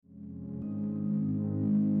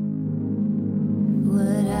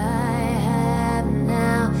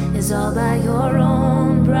is all by your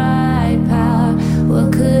own bright power.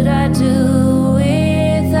 What could I do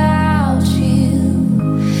without you?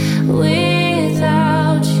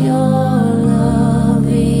 Without your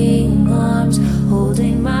loving arms,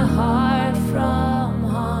 holding my heart from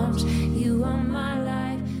harms. You are my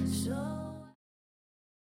life, so...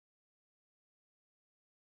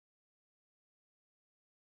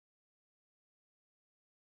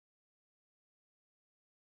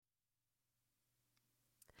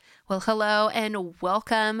 Well, hello and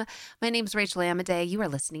welcome. My name is Rachel Amadei. You are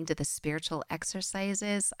listening to the Spiritual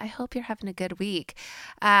Exercises. I hope you're having a good week.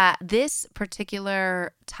 This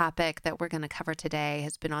particular topic that we're going to cover today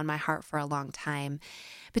has been on my heart for a long time.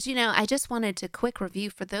 But, I just wanted to quick review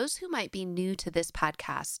for those who might be new to this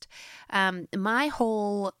podcast. My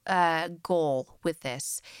whole goal with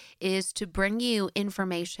this is to bring you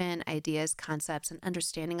information, ideas, concepts, and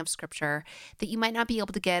understanding of Scripture that you might not be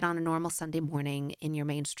able to get on a normal Sunday morning in your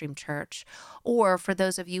mainstream church, or for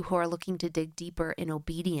those of you who are looking to dig deeper in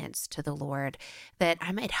obedience to the Lord, that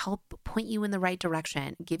I might help point you in the right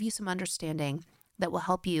direction, give you some understanding that will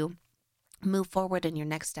help you move forward in your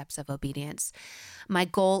next steps of obedience. My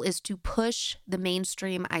goal is to push the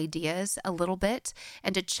mainstream ideas a little bit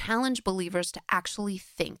and to challenge believers to actually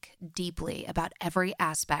think deeply about every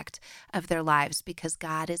aspect of their lives, because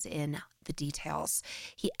God is in the details.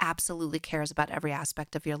 He absolutely cares about every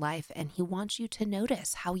aspect of your life, and He wants you to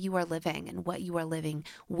notice how you are living and what you are living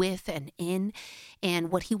with and in,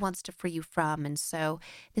 and what He wants to free you from. And so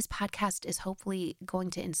this podcast is hopefully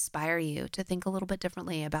going to inspire you to think a little bit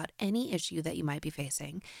differently about any issue that you might be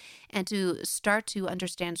facing and to start to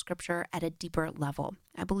understand Scripture at a deeper level.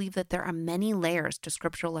 I believe that there are many layers to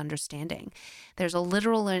scriptural understanding. There's a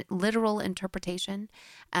literal interpretation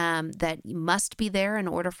that must be there in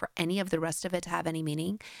order for any of the rest of it to have any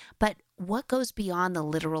meaning. But what goes beyond the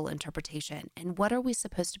literal interpretation, and what are we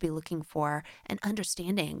supposed to be looking for and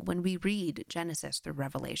understanding when we read Genesis through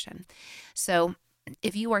Revelation? So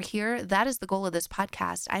if you are here, that is the goal of this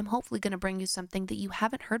podcast. I'm hopefully going to bring you something that you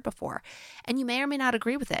haven't heard before, and you may or may not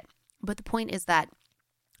agree with it. But the point is that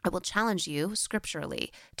I will challenge you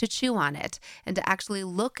scripturally to chew on it and to actually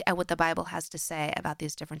look at what the Bible has to say about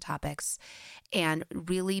these different topics and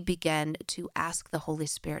really begin to ask the Holy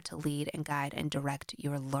Spirit to lead and guide and direct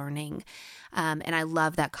your learning. And I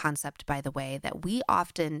love that concept, by the way, that we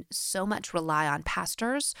often so much rely on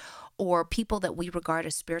pastors or people that we regard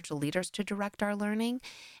as spiritual leaders to direct our learning.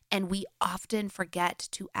 And we often forget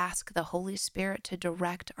to ask the Holy Spirit to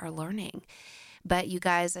direct our learning. But you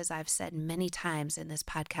guys, as I've said many times in this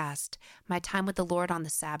podcast, my time with the Lord on the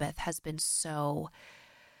Sabbath has been so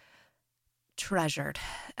treasured,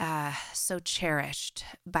 so cherished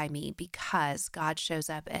by me, because God shows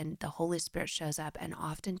up and the Holy Spirit shows up and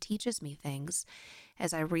often teaches me things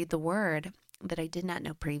as I read the Word that I did not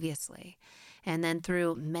know previously. And then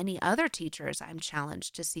through many other teachers, I'm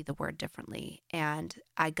challenged to see the Word differently. And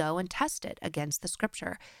I go and test it against the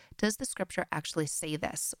Scripture. Does the Scripture actually say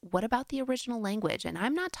this? What about the original language? And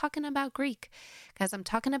I'm not talking about Greek, because I'm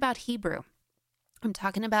talking about Hebrew. I'm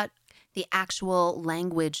talking about the actual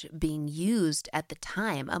language being used at the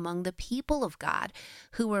time among the people of God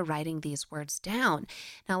who were writing these words down.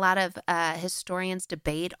 Now, a lot of historians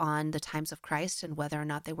debate on the times of Christ and whether or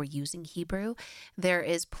not they were using Hebrew. There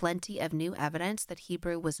is plenty of new evidence that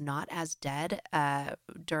Hebrew was not as dead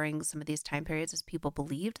during some of these time periods as people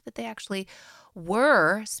believed, that they actually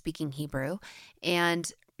were speaking Hebrew.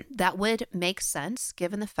 And that would make sense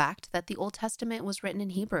given the fact that the Old Testament was written in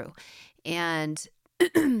Hebrew. And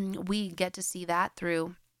we get to see that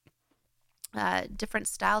through different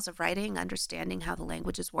styles of writing, understanding how the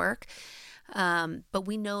languages work. But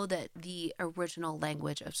we know that the original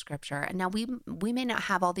language of Scripture, and now we may not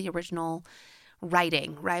have all the original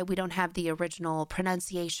writing, right? We don't have the original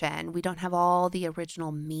pronunciation. We don't have all the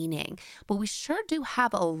original meaning, but we sure do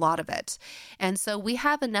have a lot of it. And so we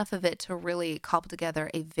have enough of it to really cobble together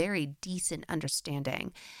a very decent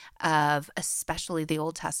understanding of especially the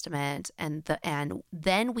Old Testament, and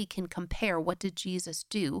then we can compare what did Jesus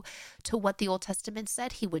do to what the Old Testament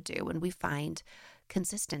said he would do, and we find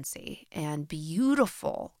consistency and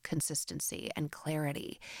beautiful consistency and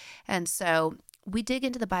clarity. And so we dig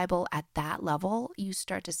into the Bible at that level, you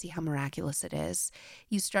start to see how miraculous it is.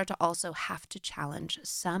 You start to also have to challenge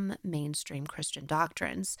some mainstream Christian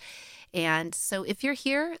doctrines. And so if you're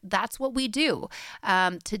here, that's what we do.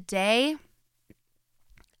 Today,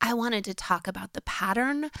 I wanted to talk about the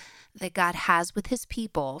pattern that God has with his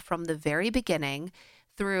people from the very beginning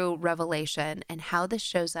through Revelation, and how this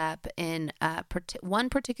shows up in one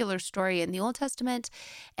particular story in the Old Testament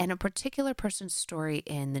and a particular person's story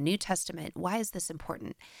in the New Testament. Why is this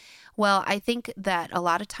important? Well, I think that a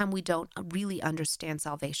lot of time we don't really understand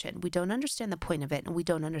salvation. We don't understand the point of it, and we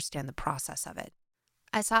don't understand the process of it.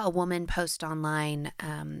 I saw a woman post online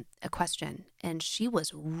a question, and she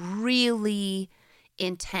was really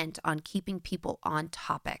intent on keeping people on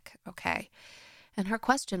topic. Okay. And her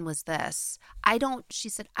question was this: she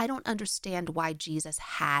said, I don't understand why Jesus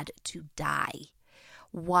had to die.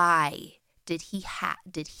 Why did he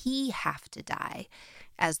have to die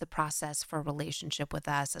as the process for a relationship with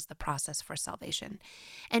us, as the process for salvation?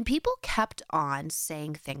 And people kept on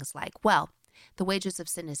saying things like, well, the wages of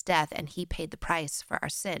sin is death, and he paid the price for our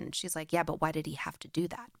sin. She's like, yeah, but why did he have to do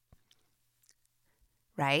that?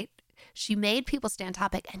 Right? She made people stay on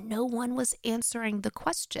topic, and no one was answering the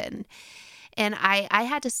question. And I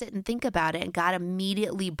had to sit and think about it, and God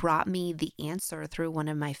immediately brought me the answer through one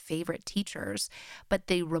of my favorite teachers, but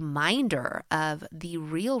the reminder of the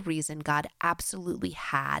real reason God absolutely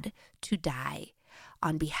had to die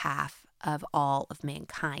on behalf of all of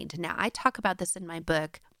mankind. Now, I talk about this in my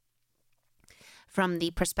book from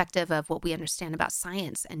the perspective of what we understand about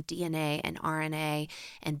science and DNA and RNA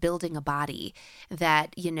and building a body,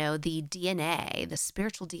 that, the DNA, the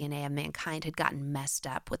spiritual DNA of mankind had gotten messed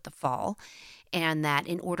up with the fall. And that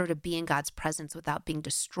in order to be in God's presence without being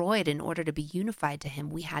destroyed, in order to be unified to him,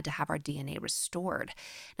 we had to have our DNA restored.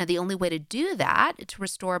 Now, the only way to do that, to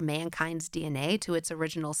restore mankind's DNA to its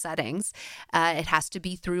original settings, it has to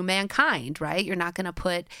be through mankind, right? You're not going to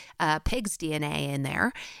put pig's DNA in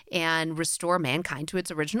there and restore mankind to its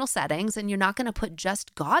original settings. And you're not going to put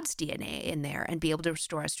just God's DNA in there and be able to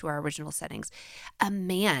restore us to our original settings. A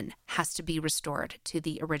man has to be restored to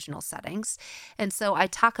the original settings. And so I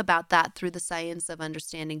talk about that through the science of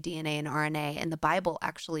understanding DNA and RNA, and the Bible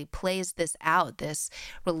actually plays this out, this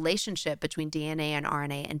relationship between DNA and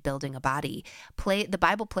RNA and building a body. The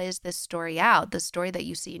Bible plays this story out. The story that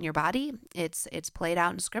you see in your body, it's played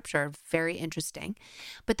out in Scripture. Very interesting.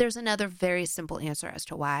 But there's another very simple answer as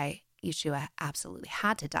to why Yeshua absolutely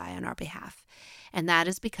had to die on our behalf, and that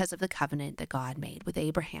is because of the covenant that God made with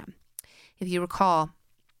Abraham. If you recall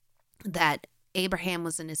that Abraham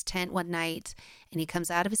was in his tent one night, and he comes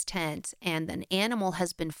out of his tent, and an animal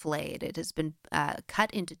has been flayed. It has been cut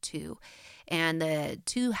into two, and the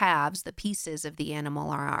two halves, the pieces of the animal,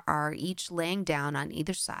 are each laying down on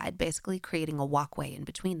either side, basically creating a walkway in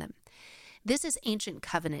between them. This is ancient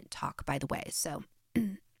covenant talk, by the way. So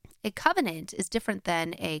a covenant is different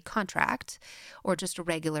than a contract or just a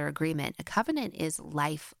regular agreement. A covenant is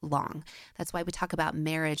lifelong. That's why we talk about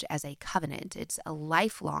marriage as a covenant. It's a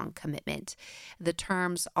lifelong commitment. The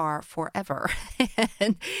terms are forever.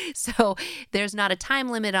 And so there's not a time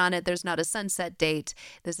limit on it. There's not a sunset date.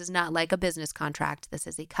 This is not like a business contract. This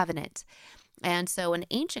is a covenant. And so an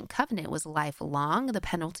ancient covenant was lifelong, the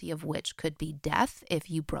penalty of which could be death if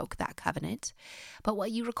you broke that covenant. But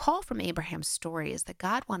what you recall from Abraham's story is that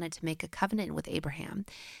God wanted to make a covenant with Abraham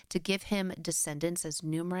to give him descendants as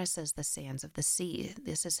numerous as the sands of the sea.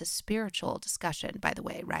 This is a spiritual discussion, by the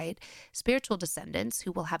way, right? Spiritual descendants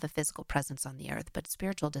who will have a physical presence on the earth, but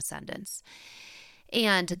spiritual descendants.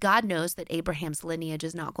 And God knows that Abraham's lineage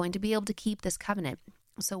is not going to be able to keep this covenant.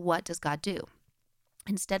 So what does God do?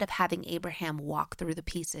 Instead of having Abraham walk through the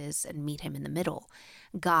pieces and meet him in the middle,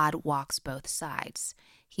 God walks both sides.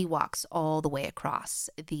 He walks all the way across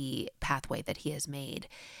the pathway that he has made.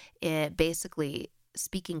 Basically,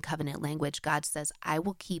 speaking covenant language, God says, I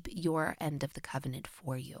will keep your end of the covenant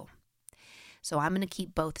for you. So I'm going to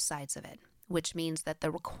keep both sides of it, which means that the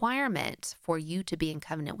requirement for you to be in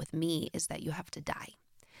covenant with me is that you have to die.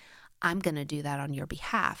 I'm going to do that on your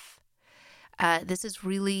behalf. This is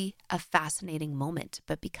really a fascinating moment,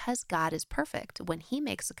 but because God is perfect, when he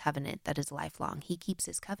makes a covenant that is lifelong, he keeps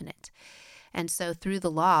his covenant. And so through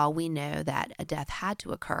the law, we know that a death had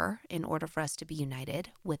to occur in order for us to be united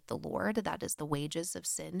with the Lord. That is, the wages of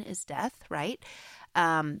sin is death, right?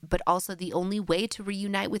 But also the only way to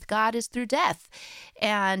reunite with God is through death.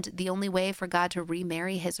 And the only way for God to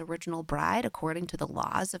remarry his original bride, according to the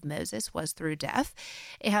laws of Moses, was through death.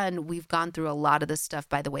 And we've gone through a lot of this stuff,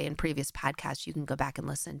 by the way, in previous podcasts. You can go back and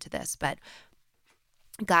listen to this. But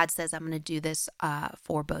God says, I'm going to do this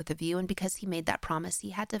for both of you. And because he made that promise,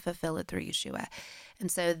 he had to fulfill it through Yeshua.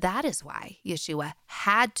 And so that is why Yeshua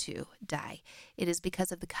had to die. It is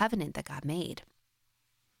because of the covenant that God made.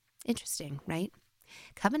 Interesting, right?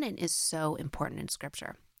 Covenant is so important in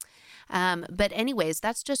Scripture. But anyways,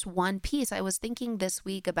 that's just one piece. I was thinking this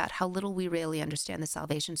week about how little we really understand the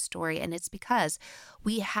salvation story, and it's because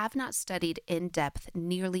we have not studied in depth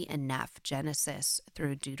nearly enough Genesis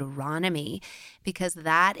through Deuteronomy, because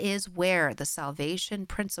that is where the salvation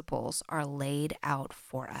principles are laid out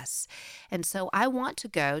for us. And so I want to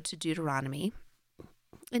go to Deuteronomy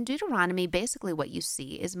in Deuteronomy, basically what you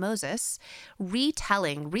see is Moses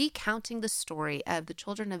recounting the story of the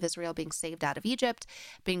children of Israel being saved out of Egypt,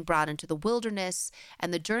 being brought into the wilderness,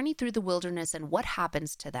 and the journey through the wilderness and what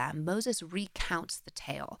happens to them. Moses recounts the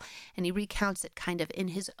tale, and he recounts it kind of in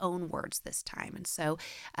his own words this time. And so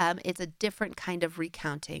it's a different kind of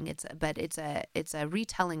recounting. It's a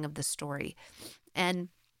retelling of the story. And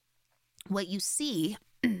what you see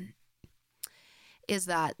is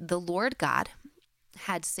that the Lord God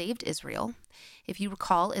had saved Israel. If you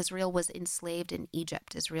recall, Israel was enslaved in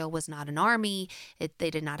Egypt. Israel was not an army. They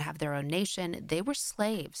did not have their own nation. They were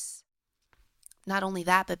slaves. Not only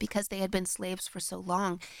that, but because they had been slaves for so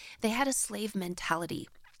long, they had a slave mentality.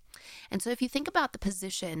 And so if you think about the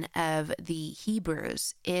position of the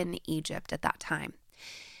Hebrews in Egypt at that time,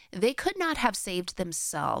 they could not have saved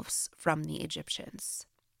themselves from the Egyptians.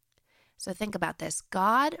 So think about this.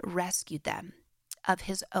 God rescued them of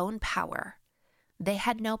his own power. They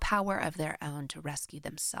had no power of their own to rescue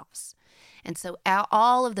themselves. And so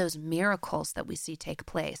all of those miracles that we see take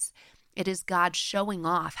place, it is God showing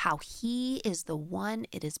off how he is the one,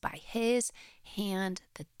 it is by his hand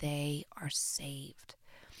that they are saved.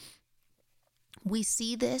 We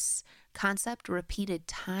see this concept repeated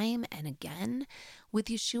time and again with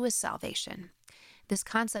Yeshua's salvation. This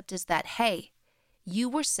concept is that, hey, you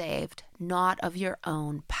were saved not of your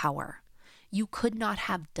own power. You could not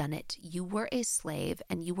have done it. You were a slave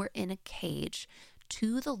and you were in a cage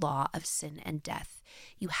to the law of sin and death.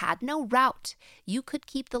 You had no route. You could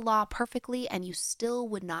keep the law perfectly and you still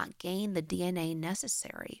would not gain the DNA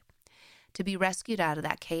necessary to be rescued out of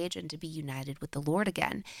that cage and to be united with the Lord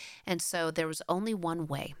again. And so there was only one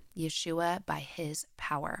way. Yeshua, by his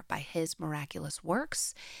power, by his miraculous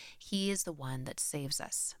works, he is the one that saves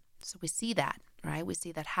us. So we see that, right? We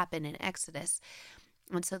see that happen in Exodus.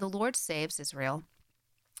 And so the Lord saves Israel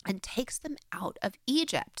and takes them out of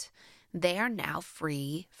Egypt. They are now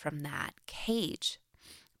free from that cage.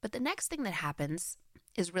 But the next thing that happens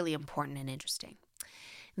is really important and interesting.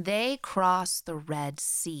 They cross the Red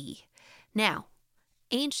Sea. Now,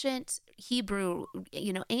 ancient Hebrew,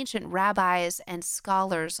 ancient rabbis and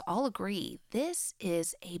scholars all agree this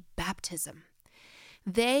is a baptism.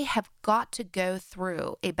 They have got to go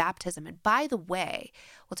through a baptism. And by the way,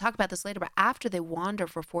 we'll talk about this later, but after they wander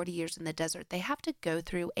for 40 years in the desert, they have to go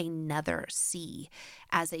through another sea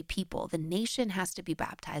as a people. The nation has to be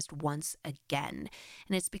baptized once again.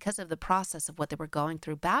 And it's because of the process of what they were going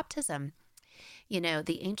through. Baptism,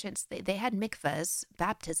 the ancients, they had mikvahs,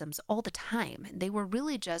 baptisms all the time. They were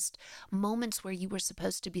really just moments where you were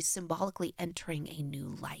supposed to be symbolically entering a new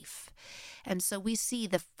life. And so we see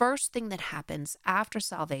the first thing that happens after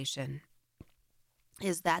salvation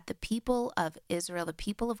is that the people of Israel, the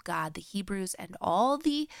people of God, the Hebrews, and all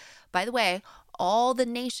the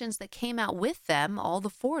nations that came out with them, all the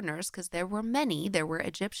foreigners, because there were many, there were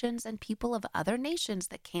Egyptians and people of other nations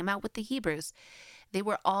that came out with the Hebrews. They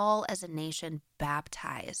were all as a nation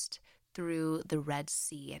baptized through the Red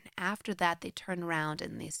Sea. And after that, they turn around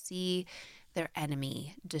and they see their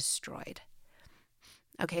enemy destroyed.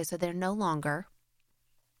 Okay, so they're no longer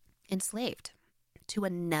enslaved to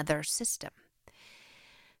another system.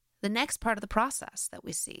 The next part of the process that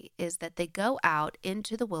we see is that they go out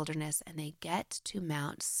into the wilderness and they get to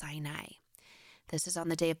Mount Sinai. This is on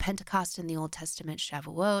the day of Pentecost in the Old Testament,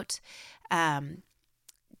 Shavuot.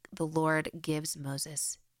 The Lord gives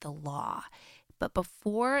Moses the law. But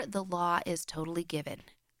before the law is totally given,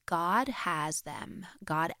 God asks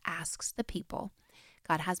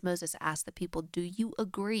Moses ask the people, do you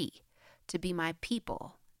agree to be my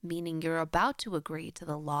people? Meaning you're about to agree to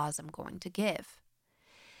the laws I'm going to give.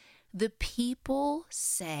 The people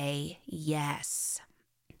say yes.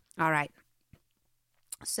 All right.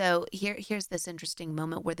 So here's this interesting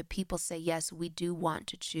moment where the people say, yes, we do want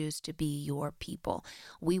to choose to be your people.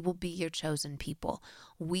 We will be your chosen people.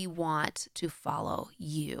 We want to follow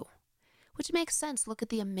you, which makes sense. Look at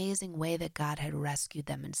the amazing way that God had rescued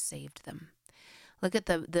them and saved them. Look at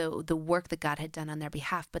the work that God had done on their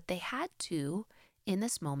behalf. But they had to, in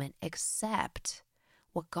this moment, accept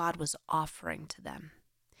what God was offering to them,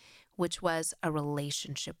 which was a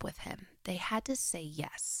relationship with him. They had to say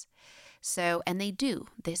yes. So, and they do.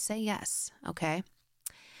 They say yes, okay?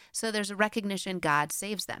 So there's a recognition God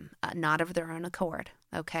saves them, not of their own accord,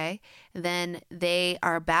 okay? Then they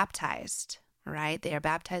are baptized, right? They are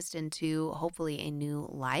baptized into hopefully a new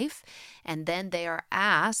life. And then they are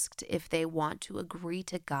asked if they want to agree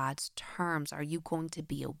to God's terms. Are you going to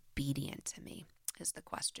be obedient to me? Is the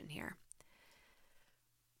question here.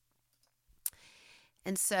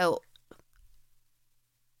 And so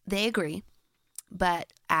they agree.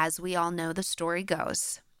 But as we all know, the story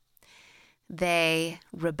goes, they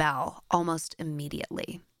rebel almost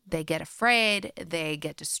immediately. They get afraid, they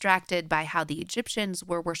get distracted by how the Egyptians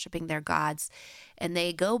were worshiping their gods, and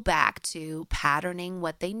they go back to patterning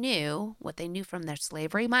what they knew from their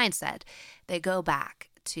slavery mindset. They go back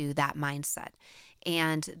to that mindset,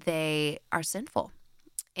 and they are sinful.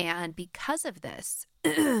 And because of this,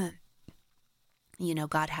 God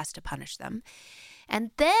has to punish them.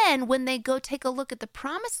 And then when they go take a look at the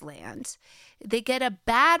promised land, they get a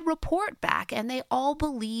bad report back, and they all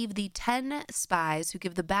believe the 10 spies who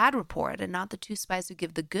give the bad report and not the 2 spies who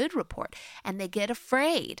give the good report. And they get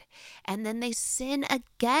afraid, and then they sin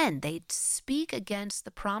again. They speak against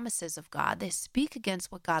the promises of God. They speak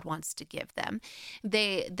against what God wants to give them.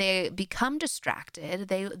 They become distracted.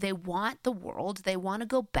 They want the world. They want to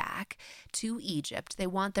go back to Egypt. They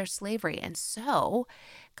want their slavery. And so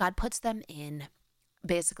God puts them in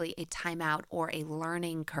basically a timeout or a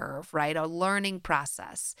learning curve, right? A learning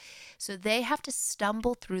process. So they have to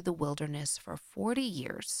stumble through the wilderness for 40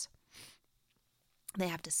 years. They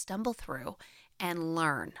have to stumble through and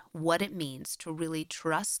learn what it means to really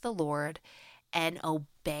trust the Lord and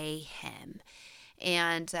obey him.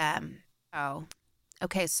 And,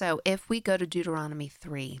 so if we go to Deuteronomy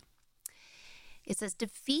 3, it says,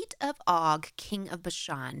 defeat of Og, king of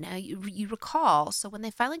Bashan. Now, you recall, so when they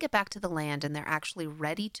finally get back to the land and they're actually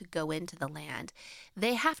ready to go into the land,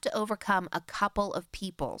 they have to overcome a couple of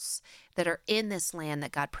peoples that are in this land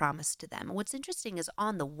that God promised to them. And what's interesting is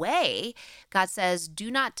on the way, God says, do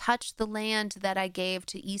not touch the land that I gave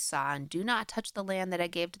to Esau, and do not touch the land that I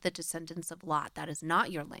gave to the descendants of Lot. That is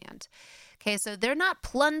not your land. Okay, so they're not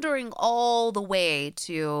plundering all the way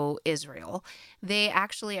to Israel. They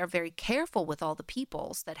actually are very careful with all the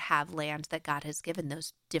peoples that have land that God has given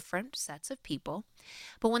those different sets of people.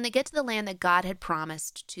 But when they get to the land that God had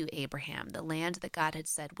promised to Abraham, the land that God had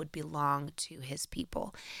said would belong to his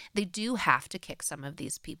people, they do have to kick some of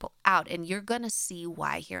these people out. And you're going to see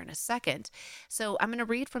why here in a second. So I'm going to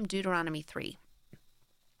read from Deuteronomy 3.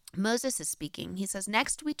 Moses is speaking. He says,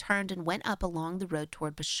 next we turned and went up along the road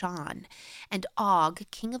toward Bashan. And Og,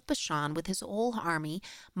 king of Bashan, with his whole army,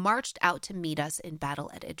 marched out to meet us in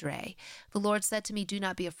battle at Edrei. The Lord said to me, do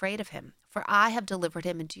not be afraid of him, for I have delivered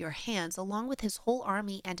him into your hands, along with his whole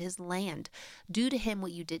army and his land. Do to him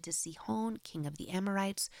what you did to Sihon, king of the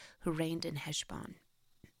Amorites, who reigned in Heshbon.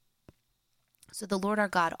 So the Lord our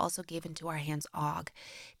God also gave into our hands Og,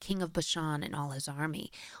 king of Bashan, and all his army.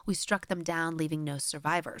 We struck them down, leaving no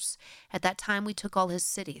survivors. At that time we took all his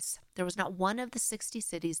cities. There was not one of the 60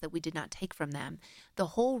 cities that we did not take from them, the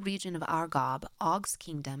whole region of Argob, Og's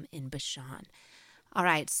kingdom in Bashan. All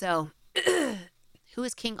right, so who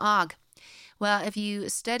is King Og? Well, if you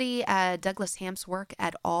study Douglas Hamp's work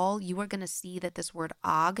at all, you are going to see that this word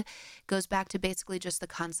Og goes back to basically just the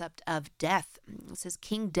concept of death. It says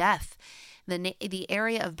King Death. The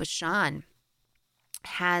area of Bashan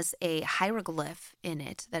has a hieroglyph in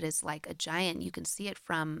it that is like a giant, you can see it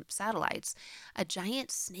from satellites, a giant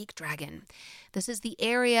snake dragon. This is the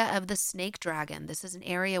area of the snake dragon. This is an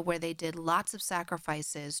area where they did lots of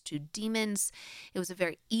sacrifices to demons. It was a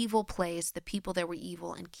very evil place. The people there were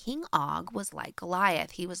evil. And King Og was like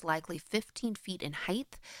Goliath. He was likely 15 feet in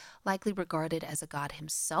height, likely regarded as a god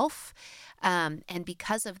himself. And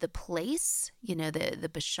because of the place, the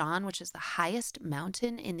Bashan, which is the highest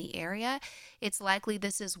mountain in the area, it's likely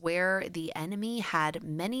this is where the enemy had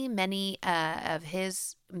many of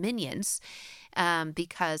his minions,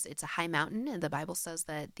 because it's a high mountain, and the Bible says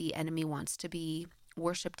that the enemy wants to be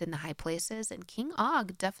worshipped in the high places. And King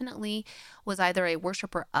Og definitely was either a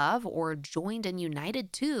worshiper of or joined and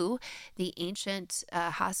united to the ancient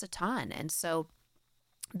Hasatan. And so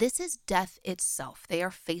this is death itself. They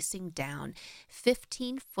are facing down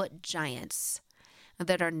 15-foot giants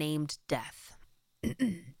that are named Death.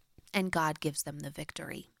 And God gives them the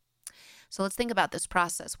victory. So let's think about this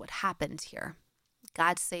process. What happened here?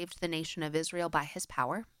 God saved the nation of Israel by his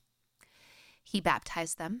power. He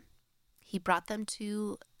baptized them. He brought them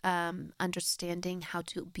to understanding how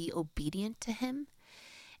to be obedient to him.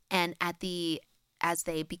 And as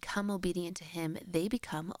they become obedient to him, they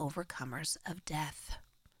become overcomers of death.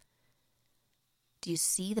 Do you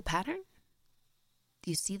see the pattern?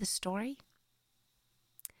 Do you see the story?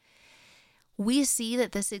 We see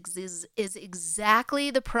that this is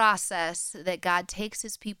exactly the process that God takes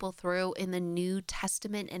his people through in the New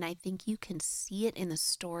Testament, and I think you can see it in the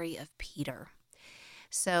story of Peter.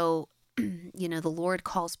 So, the Lord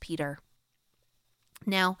calls Peter.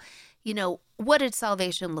 Now, what did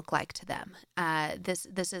salvation look like to them?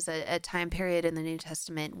 This is a time period in the New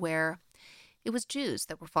Testament where It was Jews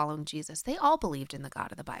that were following Jesus. They all believed in the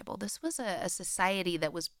God of the Bible. This was a society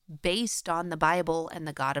that was based on the Bible and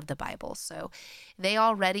the God of the Bible. So they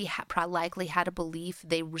already likely had a belief.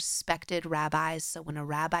 They respected rabbis. So when a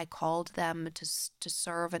rabbi called them to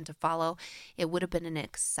serve and to follow, it would have been an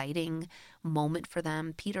exciting moment for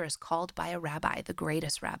them. Peter is called by a rabbi, the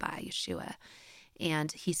greatest rabbi, Yeshua.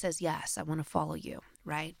 And he says, yes, I want to follow you,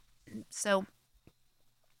 right? So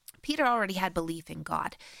Peter already had belief in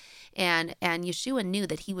God. And Yeshua knew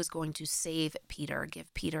that he was going to save Peter,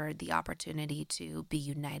 give Peter the opportunity to be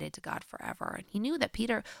united to God forever. And he knew that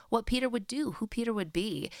what Peter would do, who Peter would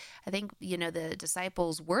be. I think, the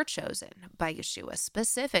disciples were chosen by Yeshua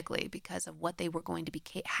specifically because of what they were going to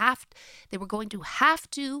they were going to have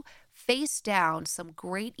to face down some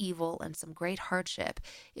great evil and some great hardship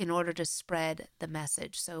in order to spread the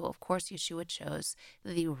message. So, of course, Yeshua chose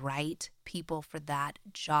the right people for that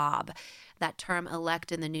job. That term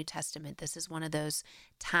elect in the New Testament, this is one of those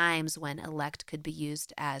times when elect could be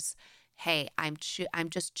used as, hey, I'm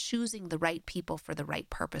just choosing the right people for the right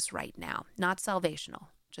purpose right now. Not salvational,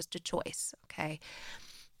 just a choice, okay?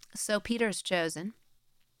 So Peter's chosen,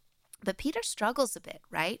 but Peter struggles a bit,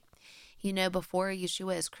 right? Before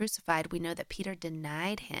Yeshua is crucified, we know that Peter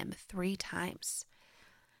denied him 3 times.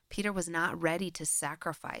 Peter was not ready to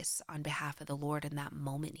sacrifice on behalf of the Lord in that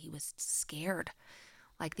moment. He was scared,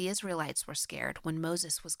 like the Israelites were scared when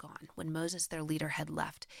Moses was gone. When Moses, their leader, had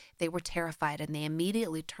left, they were terrified and they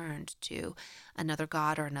immediately turned to another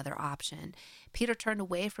God or another option. Peter turned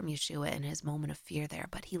away from Yeshua in his moment of fear there,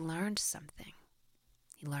 but he learned something.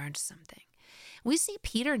 We see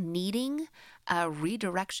Peter needing a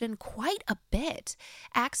redirection quite a bit.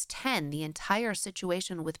 Acts 10, the entire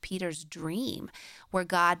situation with Peter's dream, where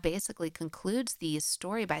God basically concludes the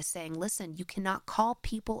story by saying, listen, you cannot call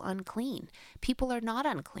people unclean. People are not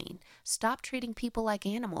unclean. Stop treating people like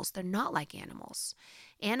animals. They're not like animals.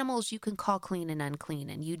 Animals you can call clean and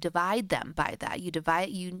unclean, and you divide them by that.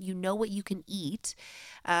 You know what you can eat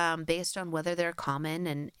based on whether they're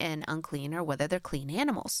common and unclean or whether they're clean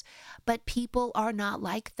animals. But people are not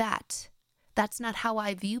like that. That's not how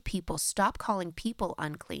I view people. Stop calling people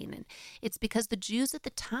unclean. And it's because the Jews at the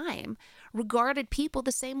time regarded people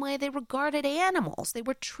the same way they regarded animals. They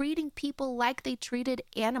were treating people like they treated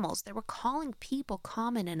animals. They were calling people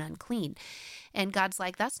common and unclean. And God's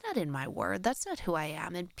like, that's not in my word. That's not who I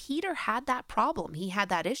am. And Peter had that problem. He had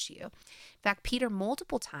that issue. In fact, Peter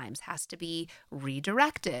multiple times has to be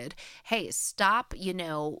redirected. Hey, stop,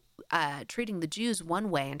 treating the Jews one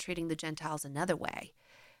way and treating the Gentiles another way.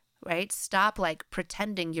 Right? Stop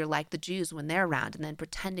pretending you're like the Jews when they're around and then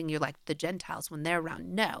pretending you're like the Gentiles when they're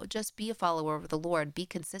around. No, just be a follower of the Lord. Be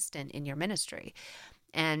consistent in your ministry.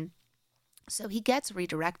 And so he gets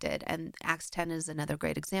redirected, and Acts 10 is another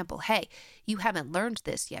great example. Hey, you haven't learned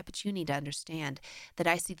this yet, but you need to understand that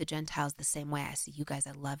I see the Gentiles the same way I see you guys.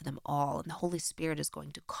 I love them all. And the Holy Spirit is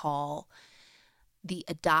going to call the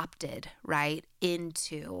adopted, right,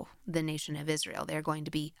 into the nation of Israel. They're going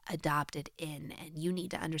to be adopted in, and you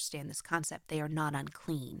need to understand this concept. They are not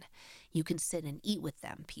unclean. You can sit and eat with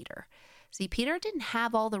them, Peter. See, Peter didn't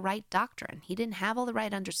have all the right doctrine. He didn't have all the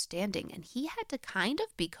right understanding, and he had to kind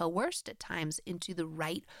of be coerced at times into the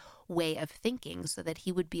right way of thinking so that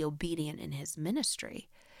he would be obedient in his ministry.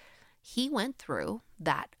 He went through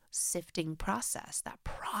that sifting process, that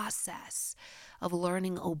process of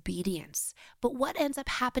learning obedience. But what ends up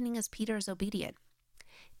happening as Peter is obedient?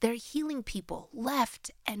 They're healing people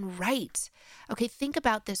left and right. Okay, think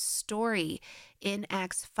about this story in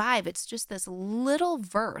Acts 5. It's just this little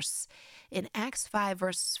verse in Acts 5,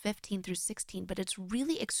 verses 15 through 16, but it's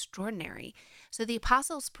really extraordinary. So the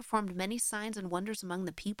apostles performed many signs and wonders among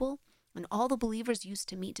the people, and all the believers used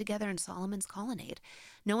to meet together in Solomon's colonnade.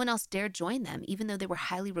 No one else dared join them, even though they were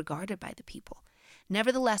highly regarded by the people.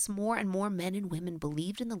 Nevertheless, more and more men and women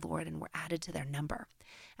believed in the Lord and were added to their number.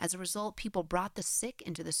 As a result, people brought the sick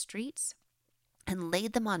into the streets and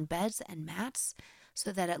laid them on beds and mats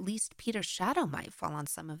so that at least Peter's shadow might fall on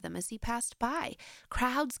some of them as he passed by.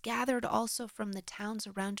 Crowds gathered also from the towns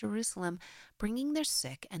around Jerusalem, bringing their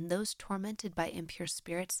sick and those tormented by impure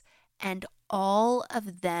spirits, and all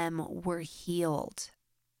of them were healed.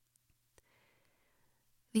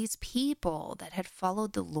 These people that had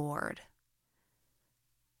followed the Lord,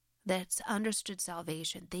 that understood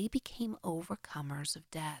salvation, they became overcomers of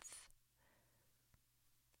death.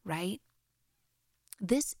 Right?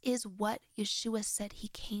 This is what Yeshua said he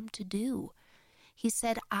came to do. He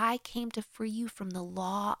said, I came to free you from the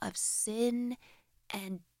law of sin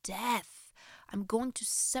and death. I'm going to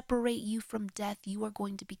separate you from death. You are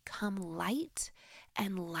going to become light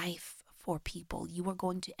and life for people. You are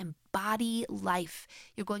going to embody life.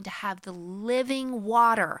 You're going to have the living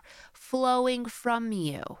water flowing from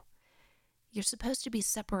you. You're supposed to be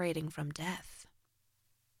separating from death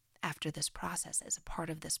after this process, as a part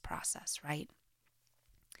of this process, right?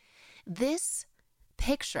 This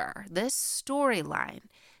picture, this storyline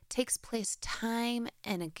takes place time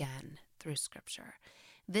and again through Scripture.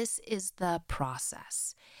 This is the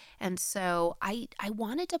process. And so I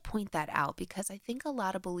wanted to point that out because I think a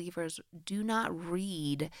lot of believers do not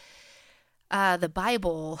read the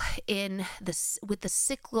Bible with the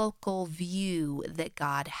cyclical view that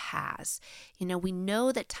God has. We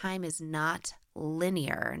know that time is not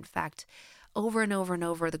linear. In fact, over and over and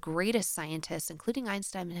over, the greatest scientists, including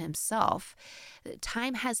Einstein himself,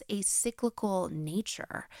 time has a cyclical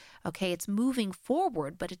nature. Okay, it's moving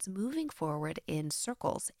forward, but it's moving forward in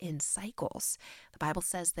circles, in cycles. The Bible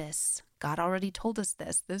says this. God already told us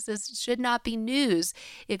this. Should not be news.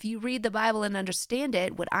 If you read the Bible and understand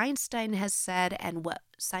it, what Einstein has said and what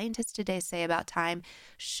scientists today say about time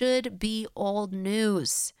should be old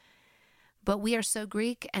news. But we are so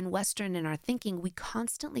Greek and Western in our thinking, we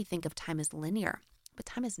constantly think of time as linear. But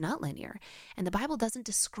time is not linear, and the Bible doesn't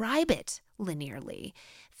describe it linearly.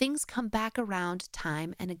 Things come back around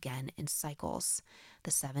time and again in cycles. The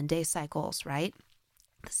 7-day cycles, right?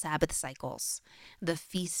 The Sabbath cycles, the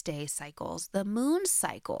feast day cycles, the moon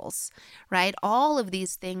cycles, right? All of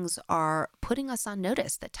these things are putting us on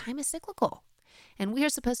notice that time is cyclical. And we are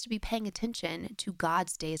supposed to be paying attention to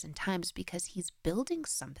God's days and times because He's building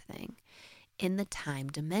something in the time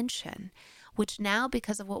dimension, which now,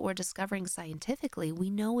 because of what we're discovering scientifically,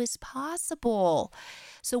 we know is possible.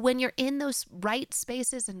 So when you're in those right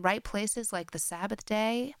spaces and right places, like the Sabbath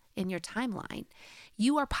day in your timeline,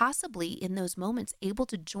 you are possibly in those moments able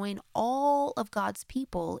to join all of God's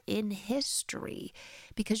people in history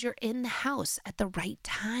because you're in the house at the right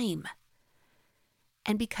time.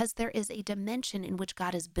 And because there is a dimension in which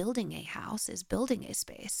God is building a house, is building a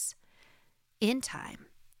space in time.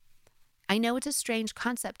 I know it's a strange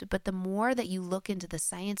concept, but the more that you look into the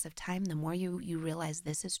science of time, the more you realize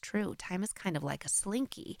this is true. Time is kind of like a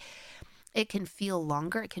slinky. It can feel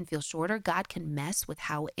longer, it can feel shorter. God can mess with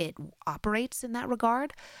how it operates in that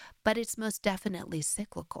regard, but it's most definitely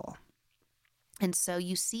cyclical. And so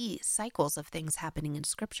you see cycles of things happening in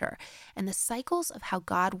Scripture. And the cycles of how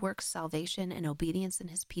God works salvation and obedience in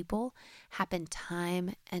His people happen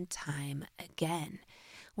time and time again.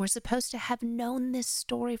 We're supposed to have known this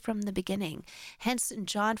story from the beginning. Hence, in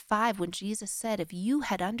John 5, when Jesus said, if you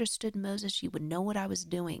had understood Moses, you would know what I was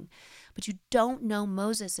doing. But you don't know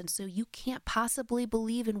Moses, and so you can't possibly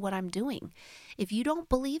believe in what I'm doing. If you don't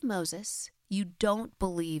believe Moses, you don't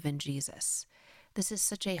believe in Jesus. This is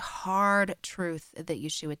such a hard truth that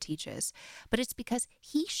Yeshua teaches, but it's because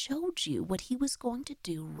He showed you what He was going to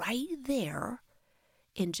do right there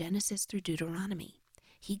in Genesis through Deuteronomy.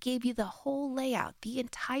 He gave you the whole layout, the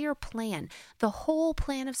entire plan, the whole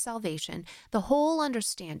plan of salvation, the whole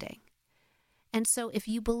understanding. And so if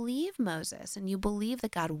you believe Moses and you believe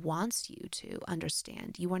that God wants you to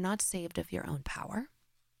understand, you are not saved of your own power,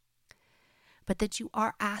 but that you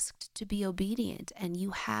are asked to be obedient and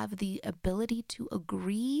you have the ability to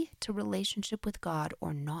agree to relationship with God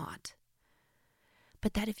or not.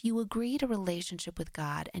 But that if you agree to relationship with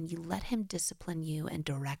God and you let Him discipline you and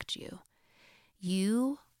direct you,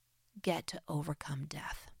 you get to overcome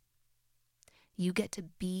death. You get to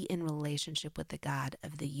be in relationship with the God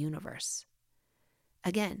of the universe.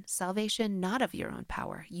 Again, salvation not of your own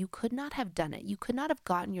power. You could not have done it. You could not have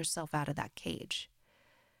gotten yourself out of that cage.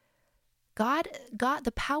 God,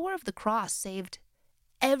 the power of the cross saved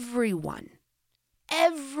everyone,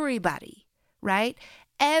 everybody, right?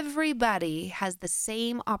 Everybody has the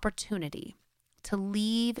same opportunity to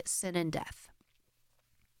leave sin and death.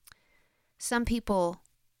 Some people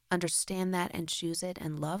understand that and choose it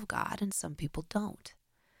and love God, and some people don't.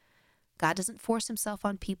 God doesn't force Himself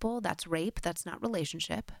on people. That's rape. That's not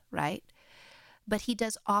relationship, right? But He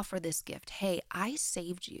does offer this gift. Hey, I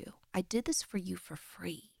saved you. I did this for you for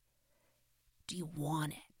free. Do you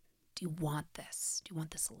want it? Do you want this? Do you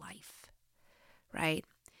want this life? Right?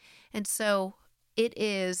 And so it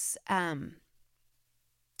is,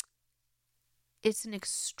 it's an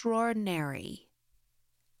extraordinary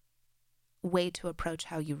way to approach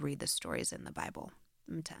how you read the stories in the Bible,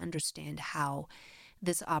 and to understand how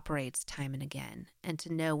this operates time and again, and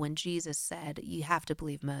to know when Jesus said, you have to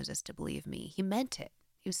believe Moses to believe me, He meant it.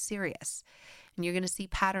 He was serious. And you're going to see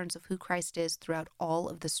patterns of who Christ is throughout all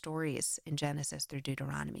of the stories in Genesis through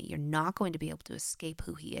Deuteronomy. You're not going to be able to escape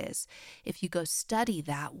who he is if you go study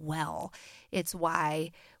that well. It's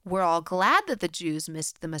why we're all glad that the Jews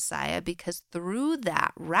missed the Messiah, because through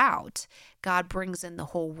that route, God brings in the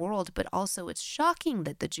whole world. But also it's shocking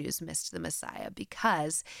that the Jews missed the Messiah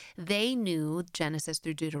because they knew Genesis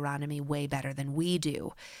through Deuteronomy way better than we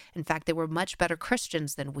do. In fact, they were much better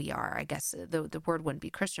Christians than we are. I guess the word wouldn't be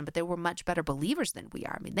Christian, but they were much better believers than we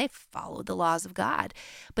are. I mean, they followed the laws of God,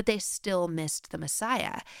 but they still missed the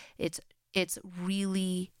Messiah. It's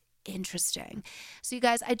really interesting. So you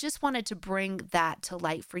guys, I just wanted to bring that to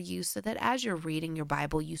light for you so that as you're reading your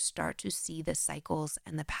Bible, you start to see the cycles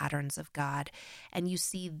and the patterns of God, and you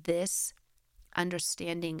see this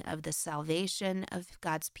understanding of the salvation of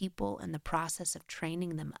God's people and the process of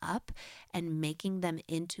training them up and making them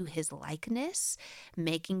into his likeness,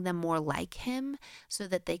 making them more like him so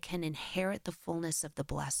that they can inherit the fullness of the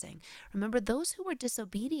blessing. Remember, those who were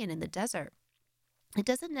disobedient in the desert, it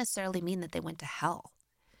doesn't necessarily mean that they went to hell,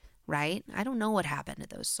 right? I don't know what happened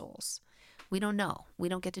to those souls. We don't know. We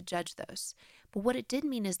don't get to judge those. But what it did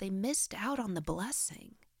mean is they missed out on the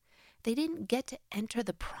blessing. They didn't get to enter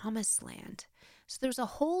the promised land. So there's a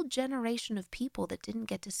whole generation of people that didn't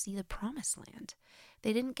get to see the promised land.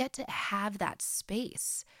 They didn't get to have that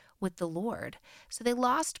space with the Lord. So they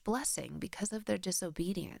lost blessing because of their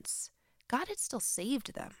disobedience. God had still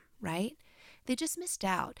saved them, right? They just missed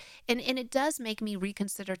out. And it does make me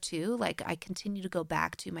reconsider too. Like, I continue to go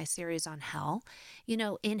back to my series on hell. You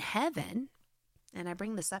know, in heaven, and I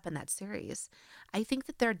bring this up in that series, I think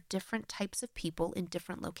that there are different types of people in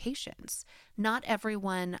different locations. Not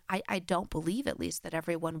everyone, I don't believe at least that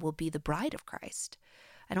everyone will be the bride of Christ.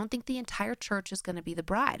 I don't think the entire church is going to be the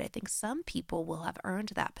bride. I think some people will have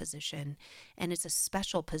earned that position, and it's a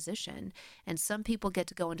special position. And some people get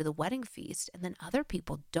to go into the wedding feast, and then other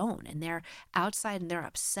people don't. And they're outside, and they're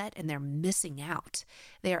upset, and they're missing out.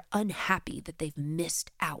 They are unhappy that they've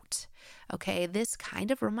missed out. Okay, this kind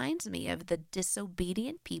of reminds me of the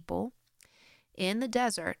disobedient people in the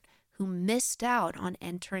desert who missed out on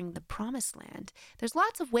entering the promised land. There's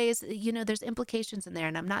lots of ways, you know, there's implications in there.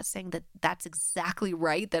 And I'm not saying that that's exactly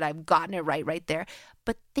right, that I've gotten it right there.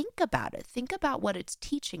 But think about it. Think about what it's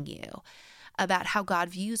teaching you about how God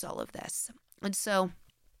views all of this. And so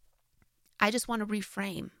I just want to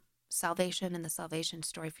reframe salvation and the salvation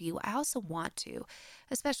story for you. I also want to,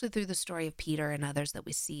 especially through the story of Peter and others that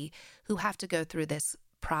we see who have to go through this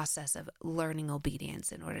process of learning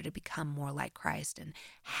obedience in order to become more like Christ and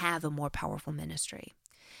have a more powerful ministry.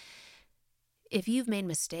 If you've made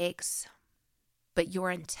mistakes, but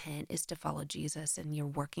your intent is to follow Jesus and you're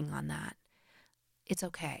working on that, it's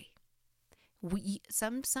okay.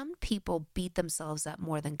 Some people beat themselves up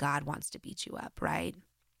more than God wants to beat you up, right?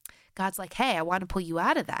 God's like, hey, I want to pull you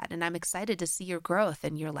out of that, and I'm excited to see your growth,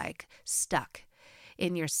 and you're like stuck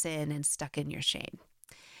in your sin and stuck in your shame.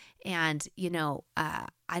 And, you know,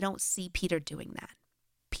 I don't see Peter doing that.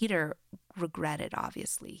 Peter regretted,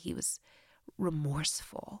 obviously. He was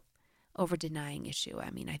remorseful over denying Yeshua.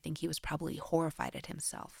 I mean, I think he was probably horrified at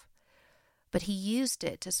himself. But he used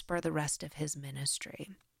it to spur the rest of his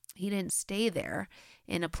ministry. He didn't stay there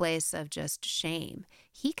in a place of just shame.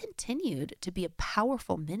 He continued to be a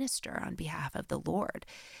powerful minister on behalf of the Lord.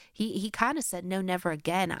 He kind of said, no, never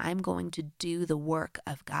again. I'm going to do the work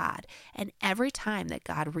of God. And every time that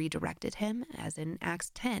God redirected him, as in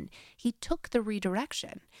Acts 10, he took the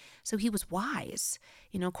redirection. So he was wise.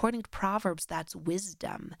 You know, according to Proverbs, that's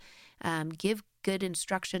wisdom. Give good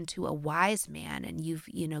instruction to a wise man, and you've,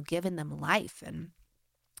 given them life. And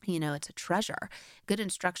it's a treasure. Good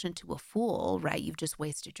instruction to a fool, right? You've just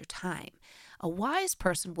wasted your time. A wise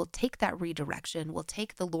person will take that redirection, will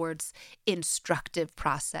take the Lord's instructive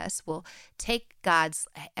process, will take God's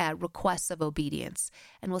requests of obedience,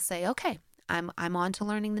 and will say, okay, I'm on to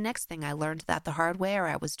learning the next thing. I learned that the hard way, or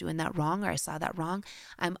I was doing that wrong, or I saw that wrong.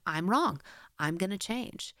 I'm wrong. I'm going to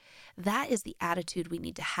change. That is the attitude we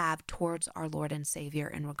need to have towards our Lord and Savior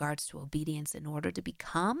in regards to obedience in order to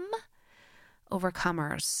become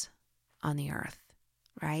overcomers on the earth,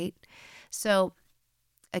 right? So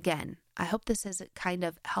again, I hope this has kind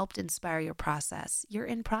of helped inspire your process. You're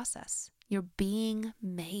in process. You're being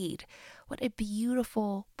made. What a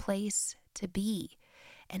beautiful place to be.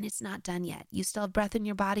 And it's not done yet. You still have breath in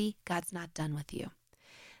your body. God's not done with you.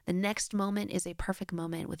 The next moment is a perfect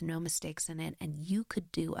moment with no mistakes in it, and you could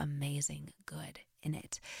do amazing good in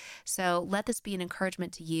it. So let this be an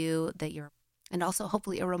encouragement to you and also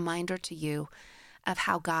hopefully a reminder to you of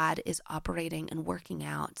how God is operating and working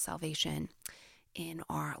out salvation in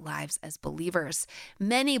our lives as believers.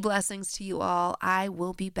 Many blessings to you all. I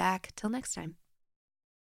will be back till next time.